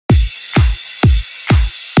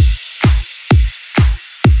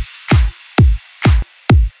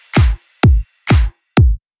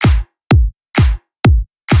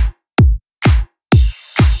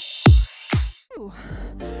Woo.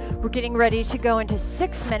 We're getting ready to go into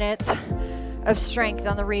 6 minutes of strength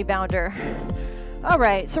on the rebounder. All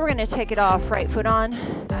right, so we're gonna take it off. Right foot on,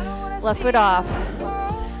 left foot off.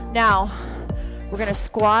 Now, we're gonna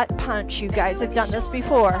squat punch. You guys have done this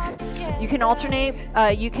before. You can alternate,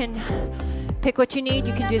 you can pick what you need.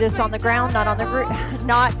 You can do this on the ground, not on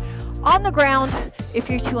the ground if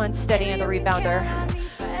you're too unsteady on the rebounder.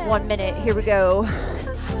 1 minute, here we go.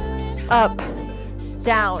 Up,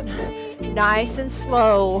 down, nice and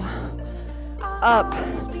slow. Up,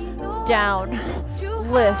 down,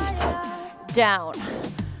 lift, down,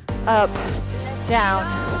 up, down,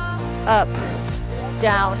 up,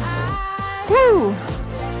 down. Woo!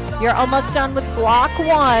 You're almost done with block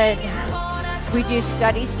 1. We do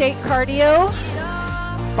steady state cardio,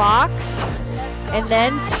 box, and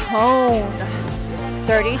then tone.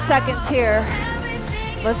 30 seconds here.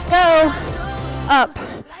 Let's go. Up.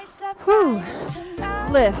 Woo.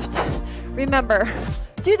 Lift. Remember,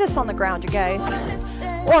 do this on the ground, you guys.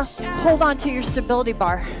 Or hold on to your stability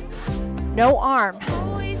bar. No arm.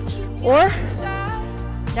 Or,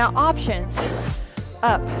 now options.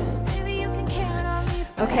 Up.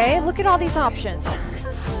 Okay, look at all these options.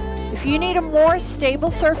 If you need a more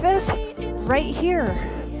stable surface, right here.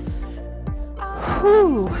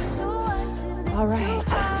 Whew. All right.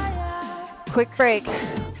 Quick break.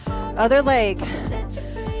 Other leg.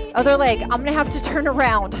 Other leg. I'm gonna have to turn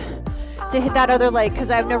around to hit that other leg because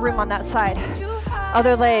I have no room on that side.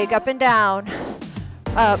 Other leg, up and down.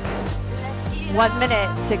 Up. 1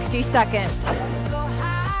 minute, 60 seconds.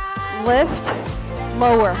 Lift,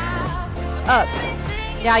 lower, up.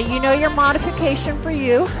 Now you know your modification for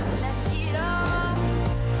you.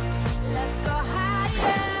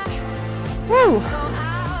 Woo!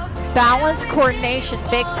 Balance, coordination,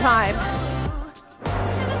 big time.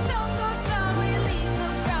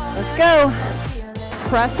 Let's go.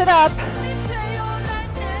 Press it up.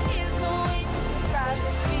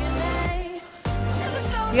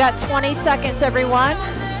 You got 20 seconds, everyone.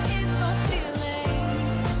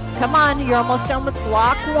 Come on, you're almost done with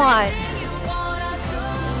block 1.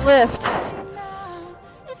 Lift.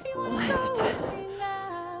 Lift.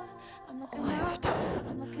 Lift.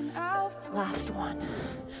 Last one.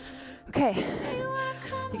 Okay.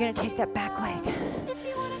 You're going to take that back leg.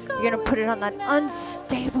 You're going to put it on that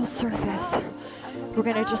unstable surface. We're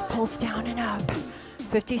going to just pulse down and up.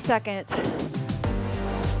 50 seconds.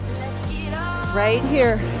 Right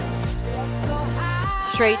here.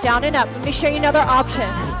 Straight down and up. Let me show you another option.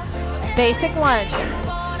 Basic lunge.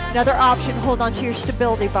 Another option, hold on to your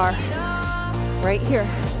stability bar. Right here.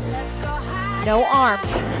 No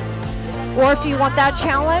arms. Or if you want that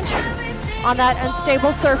challenge on that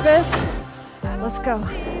unstable surface, let's go.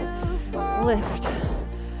 Lift.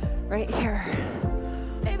 Right here.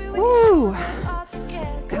 Woo!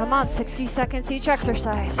 Come on, 60 seconds each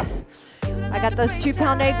exercise. I got those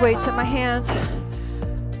 2-pound egg weights in my hands.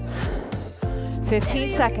 15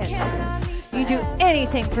 seconds. You do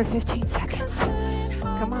anything for 15 seconds.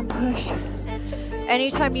 Come on, push.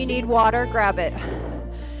 Anytime you need water, grab it.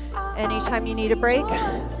 Anytime you need a break,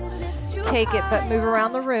 take it, but move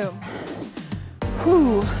around the room.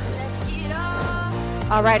 Whew.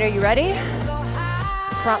 All right, are you ready?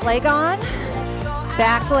 Front leg on,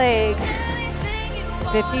 back leg.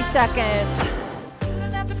 50 seconds.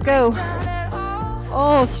 Let's go.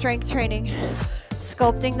 Oh, strength training.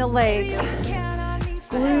 Sculpting the legs.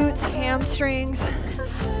 Glutes, hamstrings.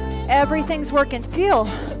 Everything's working. Feel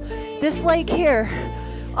this leg here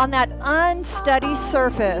on that unsteady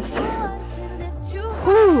surface.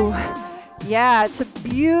 Whew. Yeah, it's a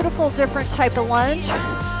beautiful different type of lunge.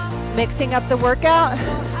 Mixing up the workout.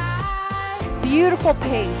 Beautiful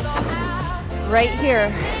pace. Right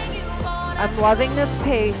here. I'm loving this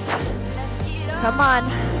pace. Come on.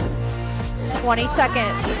 20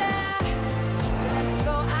 seconds.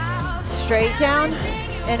 Straight down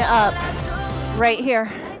and up. Right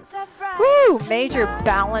here. Woo! Major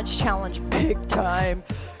balance challenge, big time.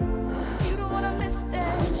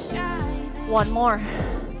 One more.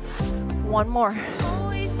 One more.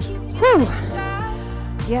 Woo!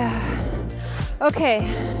 Yeah. Okay.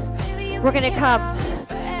 We're gonna come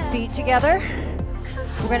feet together.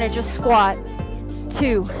 We're gonna just squat.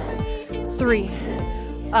 2, 3,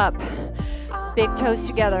 up. Big toes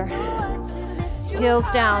together. Heels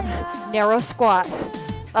down. Narrow squat.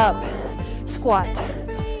 Up. Squat.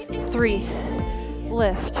 3.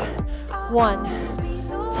 Lift.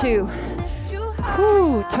 1, 2.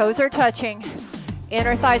 Whoo, toes are touching.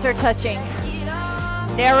 Inner thighs are touching.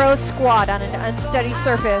 Narrow squat on an unsteady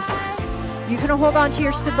surface. You can hold on to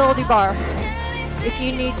your stability bar if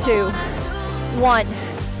you need to. 1,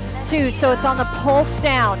 2, so it's on the pulse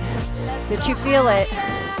down. that you feel it.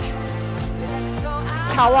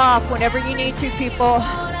 Towel off whenever you need to, people.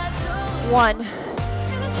 1,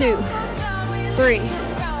 2, 3,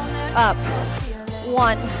 up.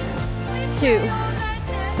 1, 2,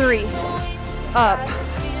 3, up.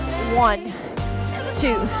 1,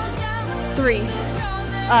 2, 3,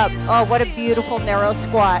 up. Oh, what a beautiful narrow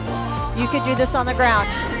squat. You could do this on the ground.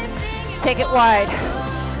 Take it wide.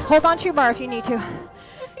 Hold on to your bar if you need to.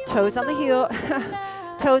 Toes on the heel,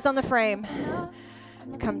 toes on the frame.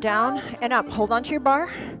 Come down and up. Hold on to your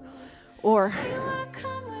bar, or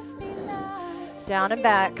down and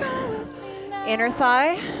back. Inner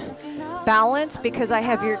thigh, balance because I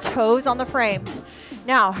have your toes on the frame.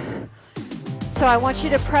 Now, so I want you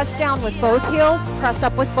to press down with both heels, press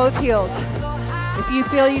up with both heels. If you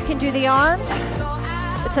feel you can do the arms,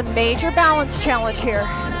 it's a major balance challenge here.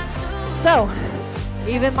 So,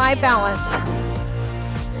 even my balance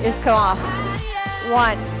is come off.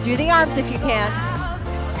 1, do the arms if you can.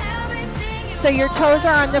 So your toes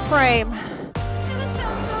are on the frame.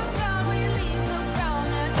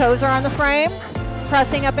 Toes are on the frame,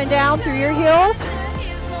 pressing up and down through your heels,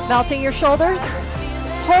 melting your shoulders.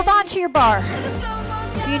 Hold on to your bar.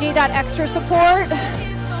 If you need that extra support,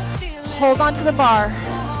 hold on to the bar.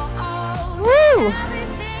 Woo!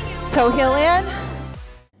 Toe heel in.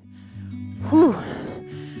 Whew.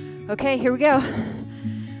 Okay, here we go.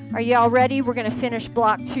 Are you all ready? We're gonna finish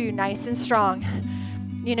block 2 nice and strong.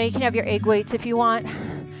 You know, you can have your egg weights if you want.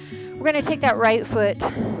 We're gonna take that right foot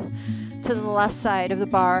to the left side of the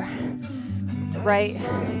bar. Right,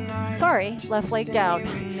 sorry, left leg down.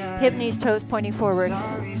 Hip, knees, toes pointing forward.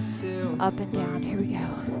 Up and down, here we go.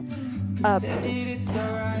 Up,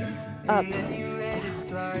 up,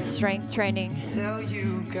 down. Strength training,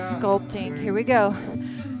 sculpting, here we go.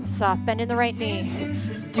 Soft bend in the right knee.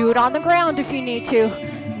 Do it on the ground if you need to.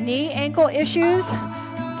 Knee, ankle issues,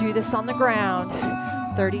 do this on the ground.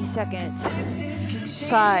 30 seconds.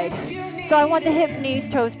 Side. So I want the hip, knees,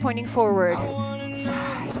 toes pointing forward.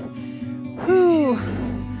 Side. Whoo.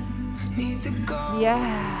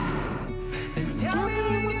 Yeah. Tell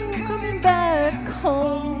me when you're coming back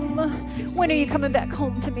home. When are you coming back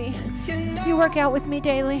home to me? You work out with me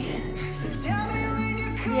daily.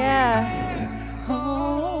 Yeah.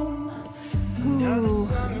 Home. Ooh.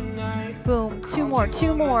 Boom. 2 more.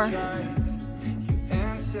 2 more.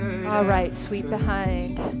 All right, sweep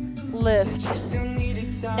behind, lift.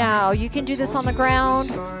 Now, you can do this on the ground,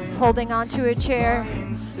 holding onto a chair,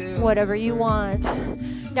 whatever you want.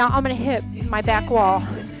 Now, I'm gonna hit my back wall.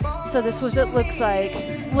 So this is what it looks like.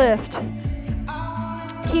 Lift.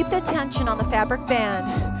 Keep the tension on the fabric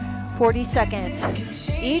band, 40 seconds.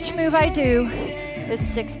 Each move I do is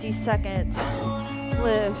 60 seconds.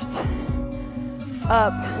 Lift,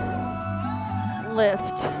 up,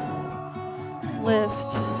 lift.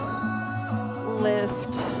 Lift,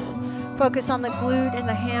 lift. Focus on the glute and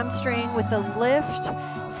the hamstring with the lift.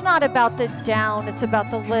 It's not about the down, it's about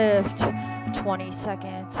the lift. 20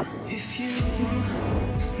 seconds.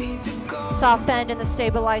 Soft bend in the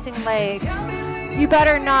stabilizing leg. You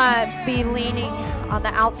better not be leaning on the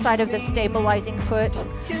outside of the stabilizing foot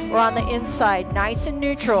or on the inside. Nice and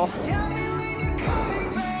neutral.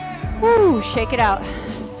 Woo, shake it out.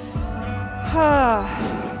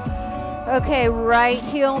 Okay, right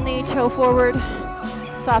heel, knee, toe forward.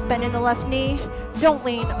 Soft bend in the left knee. Don't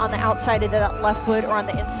lean on the outside of that left foot or on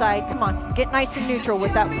the inside. Come on, get nice and neutral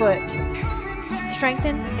with that foot.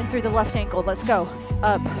 Strengthen and through the left ankle. Let's go.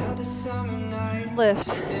 Up. Lift.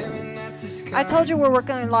 I told you we're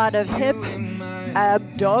working a lot of hip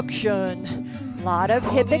abduction. A lot of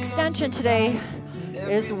hip extension today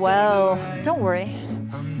as well. Don't worry.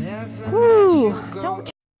 Woo. Don't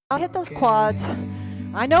hit those quads.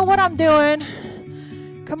 I know what I'm doing.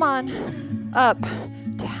 Come on. Up,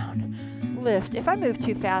 down, lift. If I move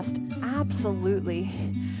too fast, absolutely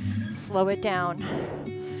slow it down.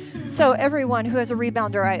 So everyone who has a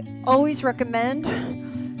rebounder, I always recommend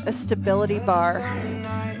a stability bar.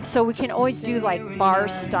 So we can always do like bar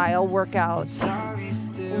style workouts.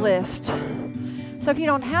 Lift. So if you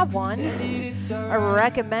don't have one, I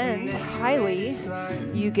recommend highly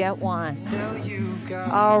you get one.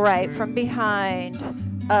 All right, from behind,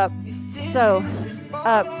 up. So,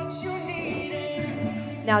 up.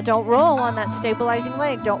 Now don't roll on that stabilizing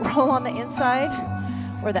leg. Don't roll on the inside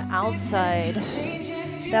or the outside.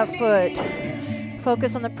 That foot.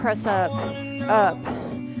 Focus on the press up. Up.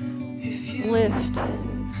 Lift.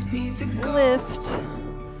 Lift.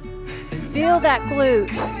 Feel that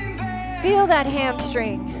glute. Feel that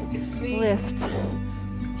hamstring. Lift.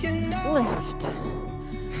 Lift.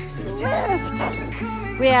 Lift.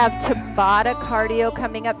 We have Tabata cardio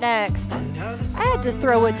coming up next. I had to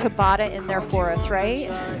throw a Tabata in there for us, right?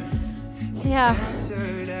 Yeah.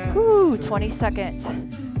 Woo, 20 seconds.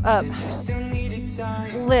 Up.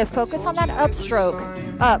 Lift. Focus on that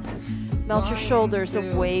upstroke. Up. Melt your shoulders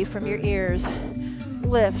away from your ears.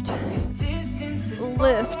 Lift.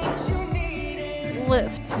 Lift.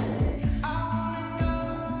 Lift.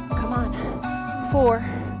 Come on. 4,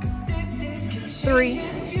 3,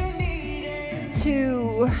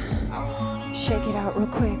 2. Shake it out real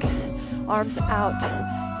quick. Arms out.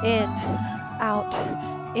 In. Out.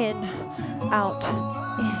 In. Out.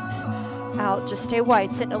 In. Out. Just stay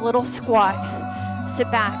wide. Sit in a little squat. Sit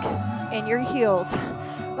back in your heels.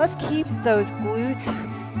 Let's keep those glutes,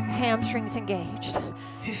 hamstrings engaged.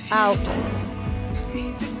 Out.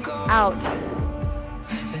 Out.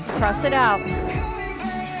 Press it out.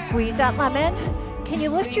 Squeeze that lemon. Can you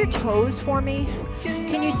lift your toes for me?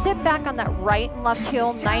 Can you sit back on that right and left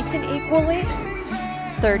heel nice and equally?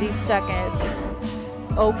 30 seconds.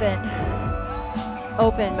 Open.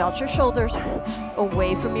 Open. Melt your shoulders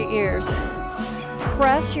away from your ears.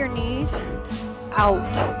 Press your knees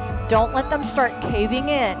out. Don't let them start caving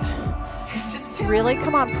in. Really,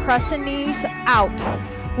 come on, press the knees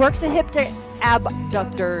out. Works the hip to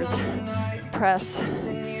abductors. Press.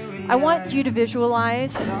 I want you to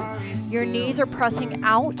visualize your knees are pressing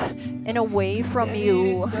out and away from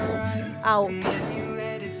you. Out.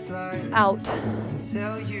 Out.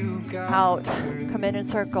 Out. Come in and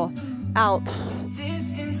circle. Out.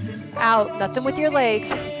 Out. Nothing with your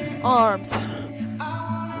legs. Arms.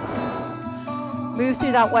 Move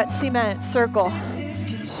through that wet cement. Circle.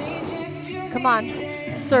 Come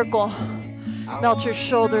on. Circle. Melt your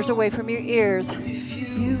shoulders away from your ears.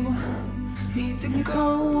 You need to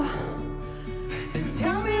go. And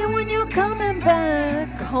tell me when you're coming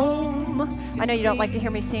back home. I know you don't like to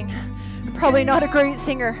hear me sing. I'm probably not a great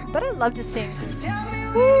singer, but I love to sing.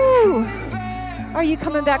 Woo! Are you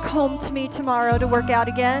coming back home to me tomorrow to work out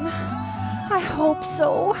again? I hope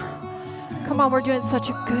so. Come on, we're doing such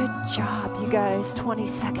a good job, you guys. 20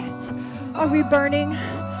 seconds. Are we burning?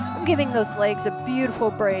 I'm giving those legs a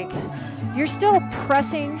beautiful break. You're still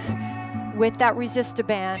pressing with that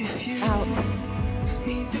resist-a-band. Out.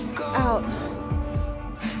 Out.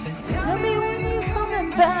 Tell me when you're coming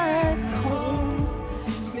back home.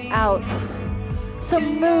 Out. So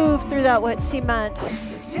move through that wet cement.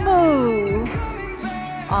 Move.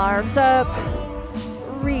 Arms up.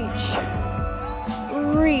 Reach.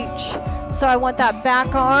 Reach. So I want that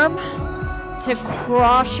back arm to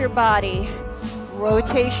cross your body.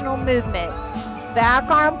 Rotational movement. Back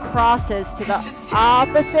arm crosses to the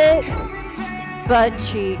opposite butt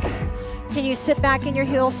cheek. Can you sit back in your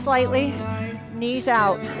heels slightly? Knees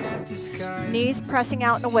out. Knees pressing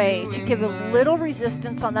out and away to give a little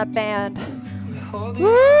resistance on that band.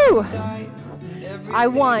 Woo! I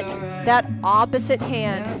want that opposite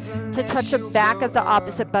hand to touch the back of the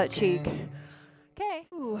opposite butt cheek. Okay.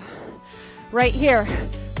 Right here,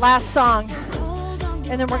 last song.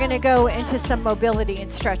 And then we're gonna go into some mobility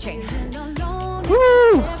and stretching.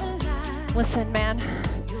 Woo! Listen, man.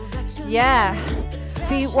 Yeah,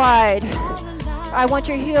 feet wide. I want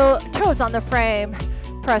your toes on the frame.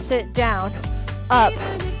 Press it down, up.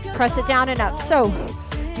 Press it down and up. So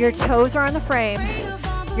your toes are on the frame.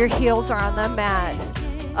 Your heels are on the mat.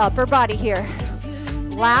 Upper body here.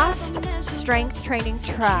 Last strength training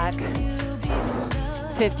track.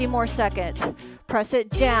 50 more seconds. Press it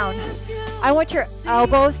down. I want your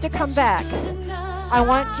elbows to come back. I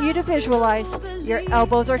want you to visualize your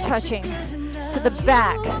elbows are touching to the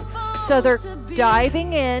back. So they're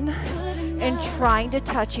diving in and trying to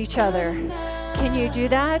touch each other. Can you do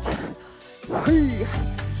that?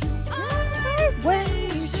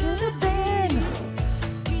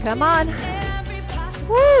 Come on.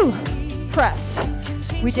 Woo! Press.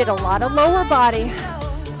 We did a lot of lower body,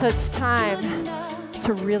 so it's time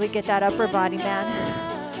to really get that upper body, man.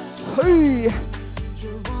 Hey.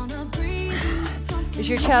 Is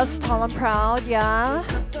your chest tall and proud? Yeah.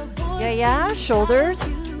 Yeah, yeah. Shoulders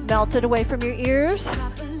melted away from your ears.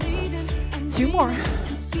 2 more.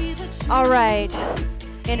 All right.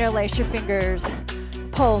 Interlace your fingers.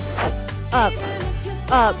 Pulse. Up,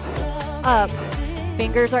 up, up.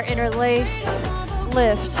 Fingers are interlaced.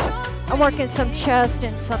 Lift. I'm working some chest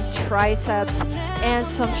and some triceps and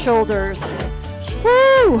some shoulders.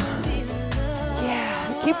 Woo!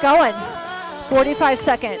 Yeah, keep going. 45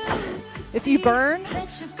 seconds. If you burn,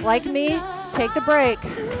 like me, take the break.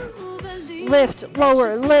 Lift,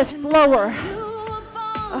 lower, lift, lower.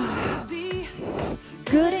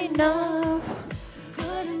 Good enough.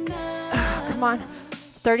 Come on.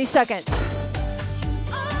 30 seconds.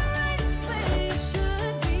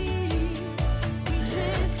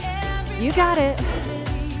 You got it.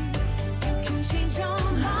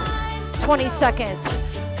 20 seconds.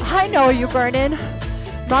 I know you're burning.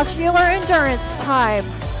 Muscular endurance time.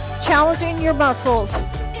 Challenging your muscles.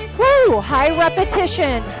 Woo! High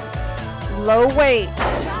repetition. Low weight.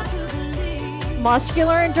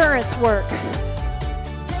 Muscular endurance work.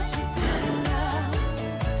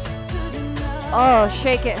 Oh,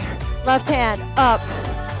 shake it. Left hand up.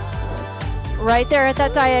 Right there at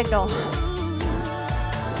that diagonal.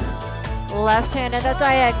 Left hand at that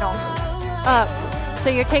diagonal. Up. So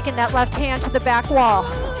you're taking that left hand to the back wall.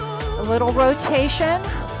 A little rotation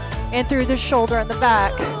and through the shoulder and the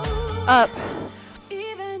back. Up.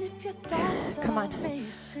 Come on.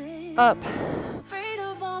 Up.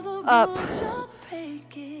 Up.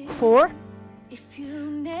 4,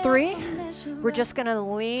 3. We're just going to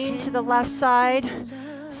lean to the left side.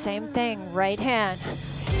 Same thing. Right hand.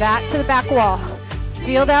 Back to the back wall.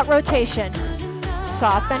 Feel that rotation.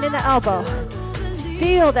 Soft bend in the elbow.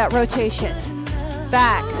 Feel that rotation.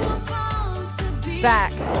 Back.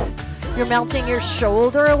 Back. You're melting your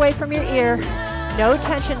shoulder away from your ear. No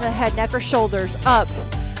tension in the head, neck, or shoulders. Up.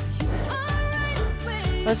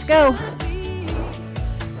 Let's go.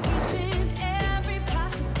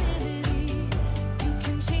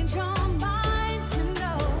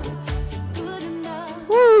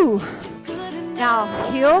 Woo. Now,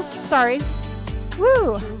 heels, sorry.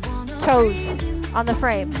 Woo. Toes on the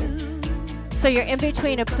frame. So you're in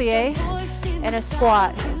between a plie and a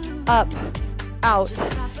squat. Up, out,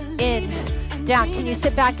 in, down. Can you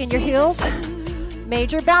sit back in your heels?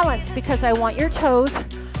 Major balance because I want your toes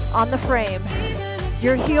on the frame.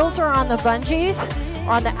 Your heels are on the bungees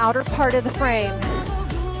or on the outer part of the frame.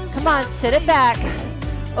 Come on, sit it back.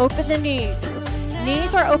 Open the knees.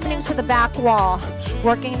 Knees are opening to the back wall,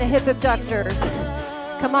 working the hip abductors.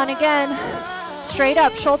 Come on again. Straight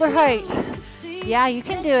up, shoulder height. Yeah, you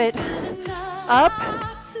can do it. Up,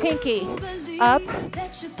 pinky. Up,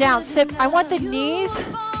 down. Sit. I want the knees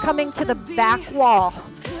coming to the back wall.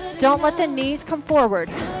 Don't let the knees come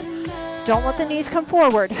forward. Don't let the knees come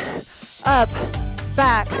forward. Up,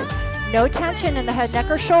 back. No tension in the head,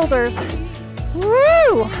 neck, or shoulders.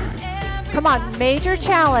 Woo! Come on, major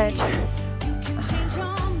challenge.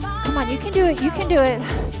 Come on, you can do it. You can do it.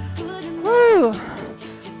 Woo!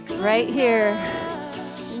 Right here.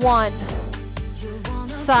 1.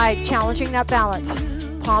 Side, challenging that balance.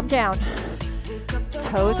 Palm down.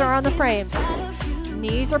 Toes are on the frames.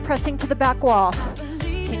 Knees are pressing to the back wall.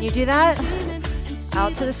 Can you do that?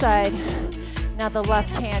 Out to the side. Now the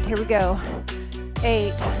left hand. Here we go.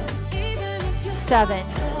 8, 7,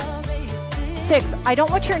 6. I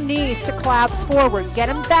don't want your knees to collapse forward. Get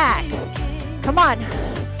them back. Come on.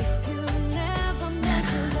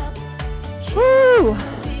 Woo!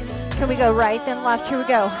 Can we go right, then left? Here we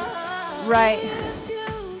go. Right,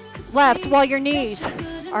 left, while your knees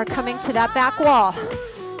are coming to that back wall.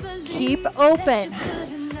 Keep open.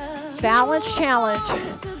 Balance challenge.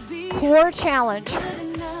 Core challenge.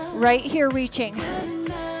 Right here, reaching.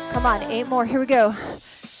 Come on, 8 more. Here we go.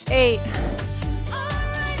 8,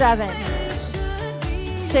 7,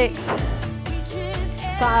 6,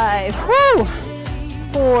 5. Woo!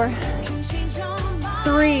 4,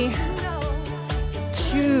 3,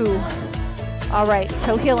 2. All right,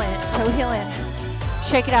 toe heel in, toe heel in.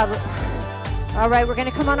 Shake it out. All right, we're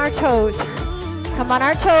gonna come on our toes. Come on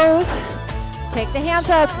our toes. Take the hands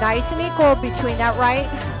up, nice and equal between that right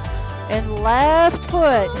and left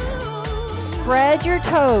foot. Spread your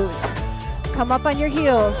toes. Come up on your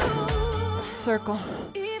heels. Circle.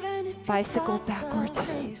 Bicycle backwards.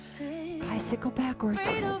 Bicycle backwards.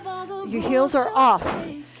 Your heels are off.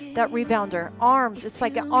 That rebounder. Arms, it's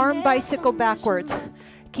like an arm bicycle backwards.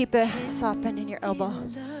 Keep a soft bend in your elbow.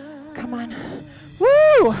 Come on.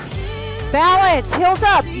 Woo! Balance, heels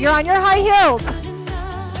up. You're on your high heels.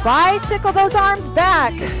 Bicycle those arms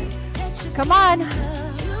back. Come on.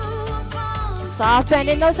 Soft bend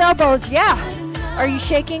in those elbows. Yeah. Are you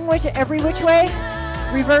shaking every which way?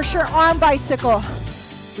 Reverse your arm bicycle.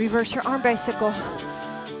 Reverse your arm bicycle.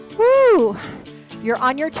 Woo! You're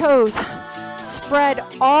on your toes. Spread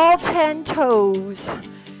all 10 toes.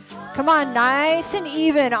 Come on, nice and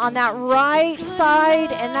even on that right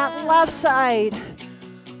side and that left side.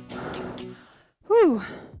 Whew.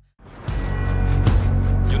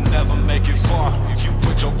 You'll never make it far if you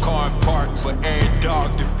put your car in park for every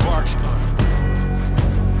dog that barks.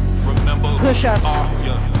 Remember push-ups.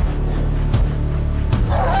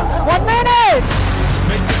 1 minute.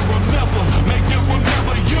 Make them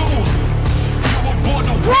remember you. You were born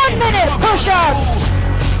to 1 minute push-ups.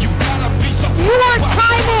 You gotta be so you are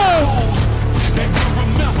timing. They will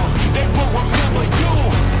remember you.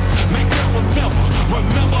 Make them remember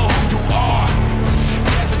remember who you are.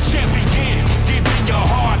 As a champion, deep in your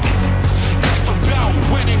heart. Life's about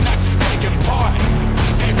winning, not just taking part.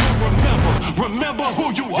 They will remember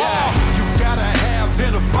who you are. You gotta have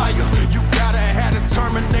inner fire. You gotta have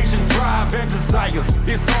determination, drive, and desire.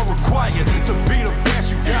 It's all required to be the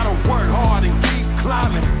best. You gotta work hard and keep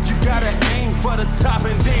climbing. You gotta aim for the top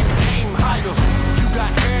and then aim higher. You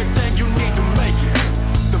got everything you need to make it.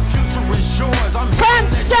 The future is yours. I'm 10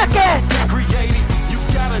 seconds. Created. You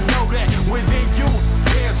gotta know that within you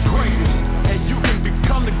there's greatness, and you can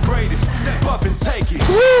become the greatest. Step up and take it.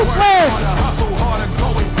 Work harder, hustle harder, go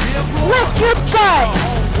and give more. Lift your Show butt. the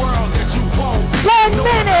whole world that you won't. 1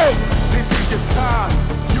 minute. This is your time.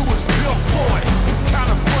 You was built for it. It's kind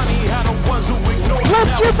of funny how the ones who ignore you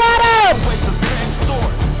Lift now your butt up. always the same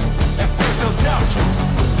story. At first they'll doubt you,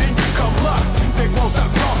 but then you come up, they won't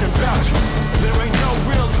stop talking about you. There ain't no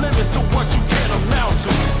real limits to what you can amount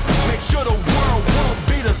to. Make sure the world won't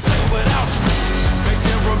be the same without you. Make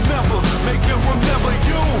them remember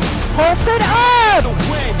you. Pulse it up. To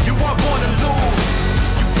win, you are born to lose.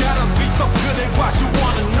 You gotta be so good they watch you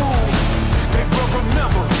on the news. They will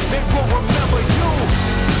remember you.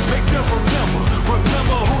 Make them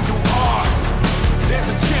remember who you are. There's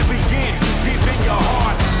a champion deep in your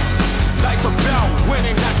heart. Life's about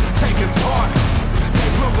winning, not just taking part. They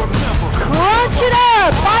will remember. Crunch it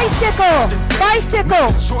up. Bicycle. Bicycle.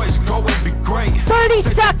 Choice, go and be great. 30 Set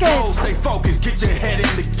your seconds. goals, stay focused, get your head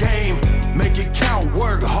in the game. Make it count,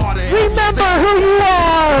 work harder. Remember who you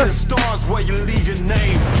are. The stars where you leave your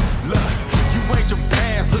name. Look, you ain't your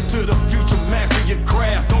past. Look to the future, master your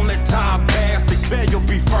craft. Don't let time pass. Declare you'll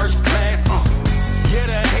be first class. Yeah,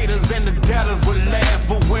 the haters and the doubters will laugh,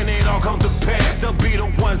 but when it all comes to pass, they'll be the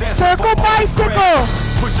ones that Circle bicycle.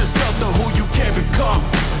 push yourself to who you can become.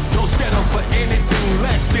 Don't settle for anything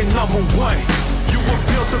less than number one. You were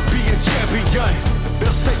built to be a champion.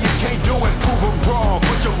 They'll say you can't do it, prove them wrong.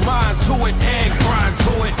 Put your mind to it and grind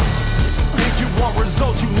to it. If you want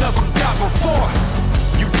results you never got before,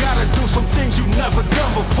 you gotta do some things you never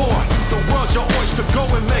done before. The world's your oyster, go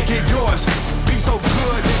and make it yours. Be so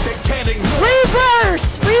good that they can't ignore.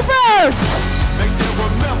 Reverse. Reverse. Make them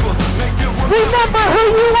remember. Remember who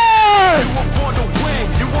you are. You were born to win,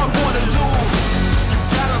 you weren't born to lose. You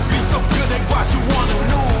gotta be so good they watch you on the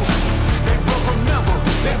news. They will remember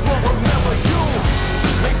you.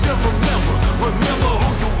 Make them remember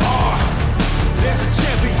who you are. There's a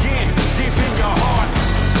champion deep in your heart.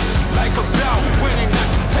 Life's about winning, not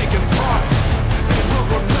just taking part. They will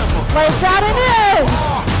remember. Lights out and in.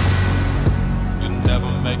 You'll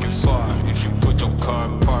never make it far if you put your car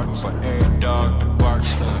parked for every dog that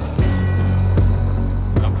barks.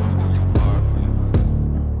 Remember who you are.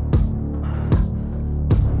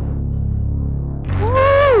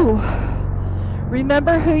 Woo.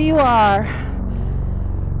 Remember who you are.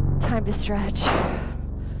 Time to stretch.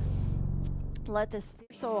 Let this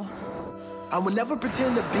soul I will never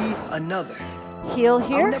pretend to be another. heal I will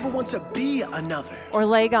here never want to be another. or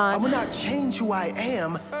leg I will on. not change who I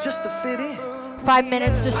am just to fit in. 5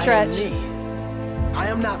 minutes to I am stretch. me. I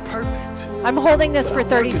am not perfect. I'm holding this for I'm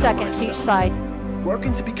 30 working on seconds each myself. side.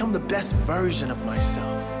 Working to become the best version of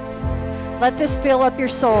myself. Let this fill up your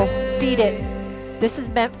soul. Feed it. This is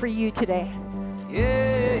meant for you today.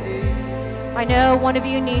 I know one of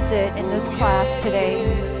you needs it in this class today.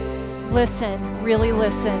 Listen, really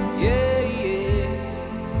listen.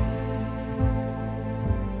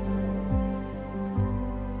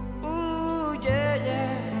 Ooh, yeah,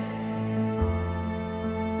 yeah.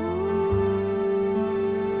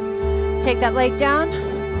 Take that leg down,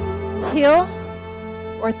 heal,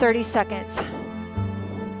 or 30 seconds.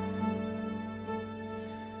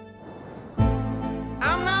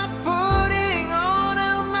 I'm not putting on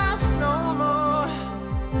a mask no more.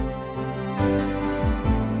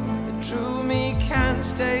 The true me can't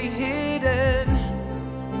stay hidden.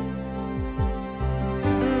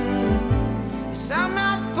 Yes, I'm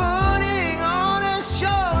not putting on a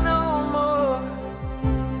show no more.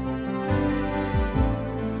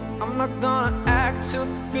 I'm not gonna act to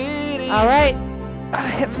fit in. All right,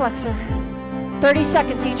 hip flexor. 30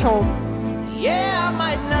 seconds each hold. Yeah, I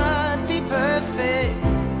might not be perfect,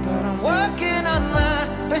 but I'm working on my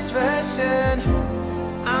best version.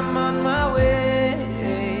 I'm on my way.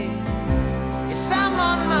 Yes, I'm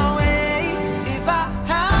on my way. If I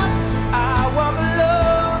have to, I walk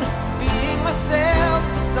alone. Being myself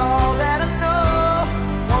is all that I know.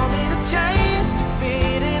 Want me to change to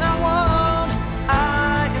fit in, I won't.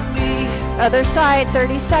 I am me. Other side,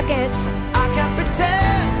 30 seconds. I can't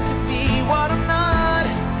pretend to be what I'm not.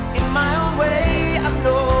 In my own way, I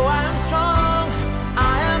know I am strong.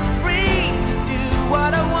 I am free to do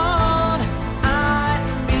what I want. I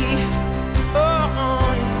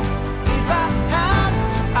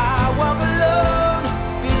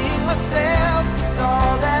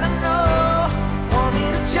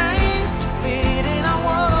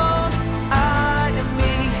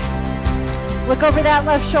Look over that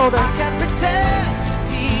left shoulder. I can't pretend to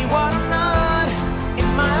be what I'm not. In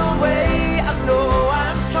my own way, I know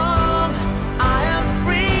I'm strong. I am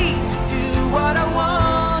free to do what I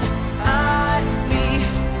want. I am me.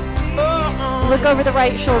 Oh, Look over the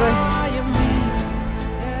right shoulder. I am me.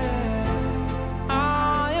 Yeah.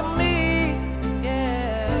 I am me.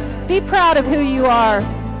 Yeah. Be proud of who you are.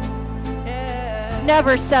 Yeah.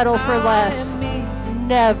 Never settle for less. I am me.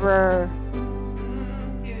 Never.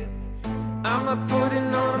 I'm not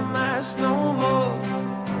putting on a mask no more.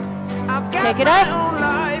 I've got Take it my up. own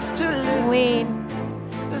life to live. Lean.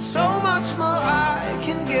 There's so much more I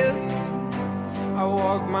can give. I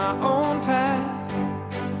walk my own path.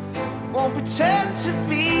 Won't pretend to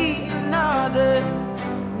be another.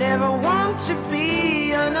 Never want to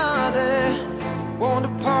be another. Won't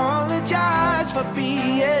apologize for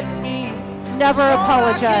being me. Never That's all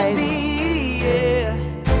I can apologize. be, yeah.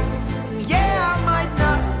 Yeah, I might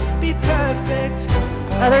not be perfect,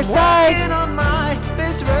 but Other I'm side. working on my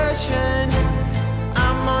best version.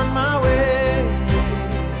 I'm on my way.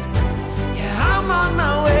 Yeah, I'm on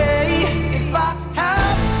my way. If I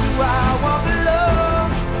have to, I walk alone.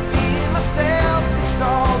 Being myself is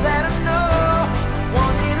all that I know.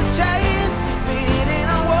 Wanting to change to fit in,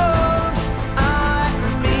 I won't.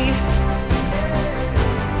 I'm me.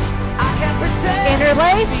 I can't pretend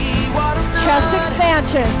Interlace. to be what I'm not. Chest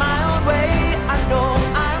expansion. My own way, I know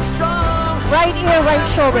I'm strong. Right ear, right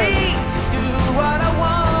shoulder. Free to do what I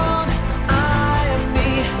want. I am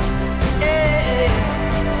me. Yeah.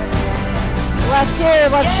 Left ear,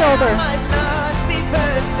 left Yeah, shoulder. I might not be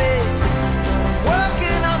perfect, but I'm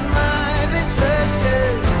working on my best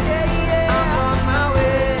version. Yeah. I'm on my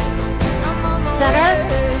way. I'm on my Center.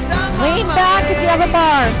 way. I'm on Lean my back if you have a way.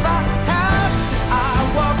 bar. If I have, I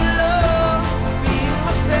walk alone. Being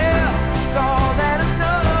myself is all that I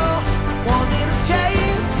know. Wanting to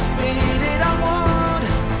change to fit it, I want.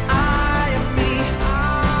 I am me.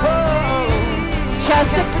 Oh.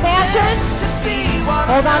 Chest expansion. To be what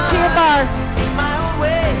Hold I'm on to your not. bar. In my own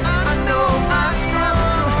way, I know I'm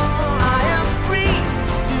strong. I am free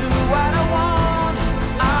to do what I want.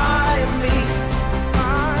 'Cause I am me.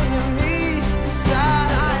 I am me. Yes,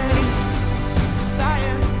 I am me. Yes, I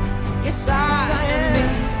am. Yes, I am me.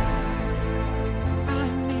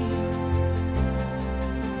 I'm me.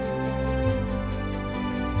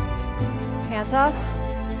 Hands off.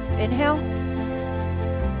 Inhale.